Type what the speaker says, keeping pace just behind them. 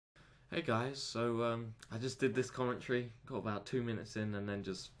Hey guys, I just did this commentary, got about 2 minutes in and then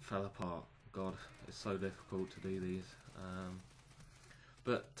just fell apart. God, it's so difficult to do these.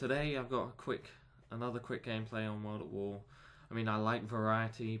 But today I've got another quick gameplay on World at War. I mean, I like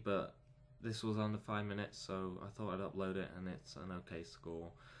variety, but this was under 5 minutes, so I thought I'd upload it, and it's an okay score.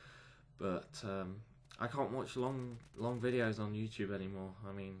 But I can't watch long videos on YouTube anymore.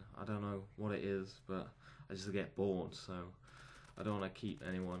 I mean, I don't know what it is, but I just get bored, so I don't want to keep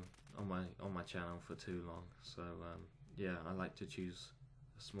anyone on my channel for too long. So yeah, I like to choose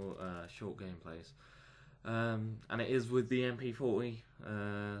small short gameplays, and it is with the MP40,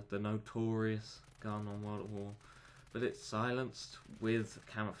 the notorious gun on World at War, but it's silenced with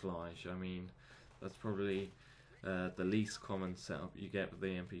camouflage. I mean, that's probably the least common setup you get with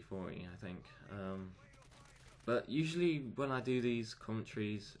the MP40, I think. But usually when I do these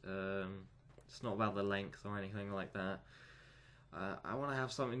commentaries, it's not about the length or anything like that. I want to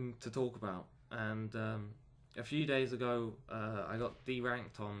have something to talk about, and a few days ago I got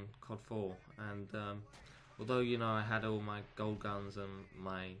deranked on COD 4, and although I had all my gold guns and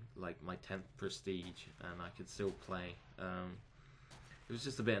my 10th prestige, and I could still play, it was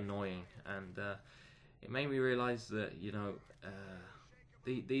just a bit annoying, and it made me realise that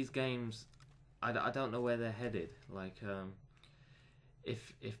these games, I don't know where they're headed. Like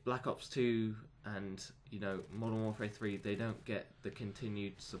if Black Ops 2 and Modern Warfare 3, they don't get the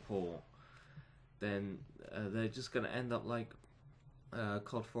continued support, then they're just going to end up like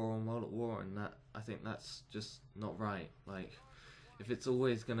COD 4 and World at War, and I think that's just not right. Like, if it's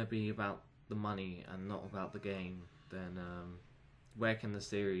always going to be about the money and not about the game, then where can the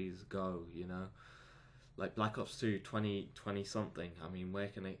series go? Like Black Ops 2 20 something. I mean, where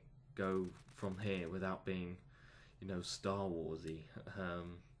can it go from here without being Star Warsy?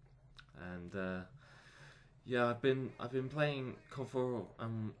 Yeah, I've been playing COD 4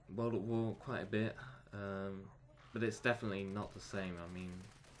 and World at War quite a bit, but it's definitely not the same. I mean,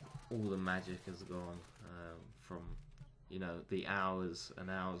 all the magic has gone from the hours and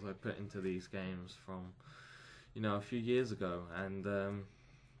hours I put into these games from a few years ago. And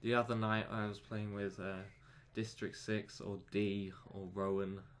the other night I was playing with District 6, or D, or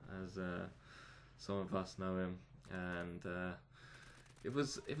Rowan, as some of us know him, and it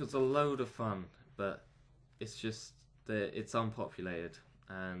was a load of fun, but it's just that it's unpopulated,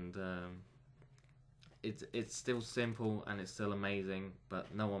 and it's still simple and it's still amazing,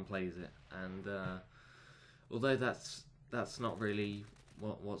 but no one plays it. And although that's not really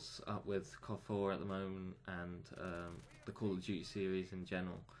what's up with COD 4 at the moment, and the Call of Duty series in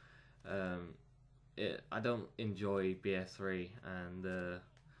general, I don't enjoy BF3, and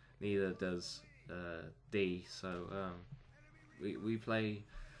neither does D. So we play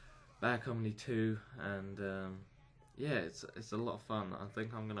Bad Company 2, and yeah, it's a lot of fun. I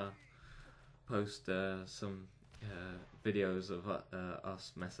think I'm gonna post some videos of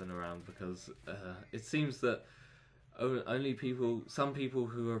us messing around, because it seems that some people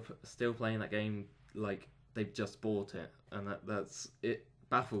who are still playing that game, like, they've just bought it, and it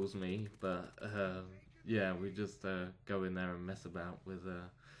baffles me. But yeah, we just go in there and mess about with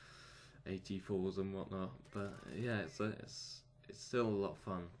AT4s and whatnot. But yeah, it's still a lot of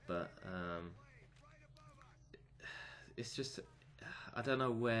fun, but it's just, I don't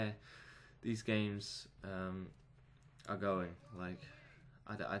know where these games are going. Like,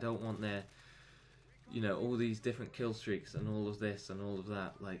 I don't want their all these different kill streaks and all of this and all of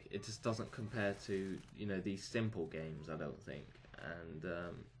that. Like, it just doesn't compare to these simple games, I don't think. And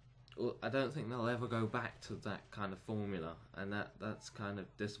I don't think they'll ever go back to that kind of formula, and that's kind of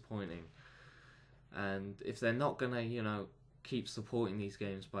disappointing. And if they're not gonna keep supporting these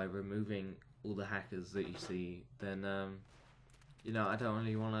games by removing all the hackers that you see, then I don't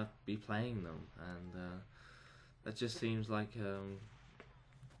really want to be playing them, and that just seems like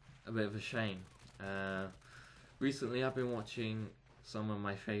a bit of a shame. Recently I've been watching some of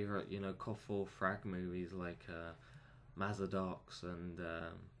my favourite COD 4 frag movies, like Mazadox and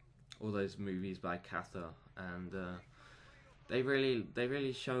all those movies by Kata, and they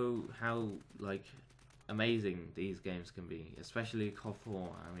really show how amazing these games can be, especially COD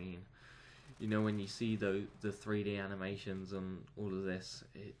 4. I mean, when you see the 3D animations and all of this,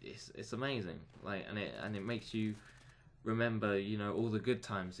 it's amazing. Like, and it makes you remember all the good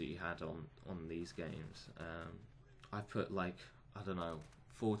times that you had on these games. I put, like, I don't know,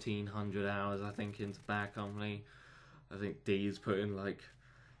 1,400 hours I think into Bad Company. I think D's put in like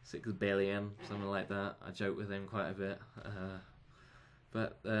 6 billion, something like that. I joke with him quite a bit.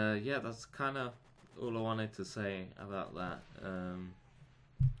 But yeah, that's kind of all I wanted to say about that.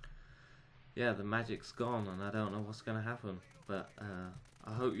 Yeah, the magic's gone, and I don't know what's going to happen. But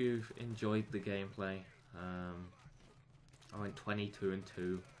I hope you've enjoyed the gameplay. I went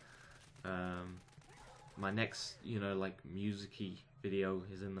 22-2. My next, like musicy video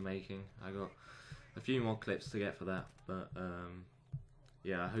is in the making. I got a few more clips to get for that, but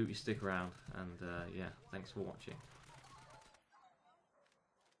yeah, I hope you stick around, and yeah, thanks for watching.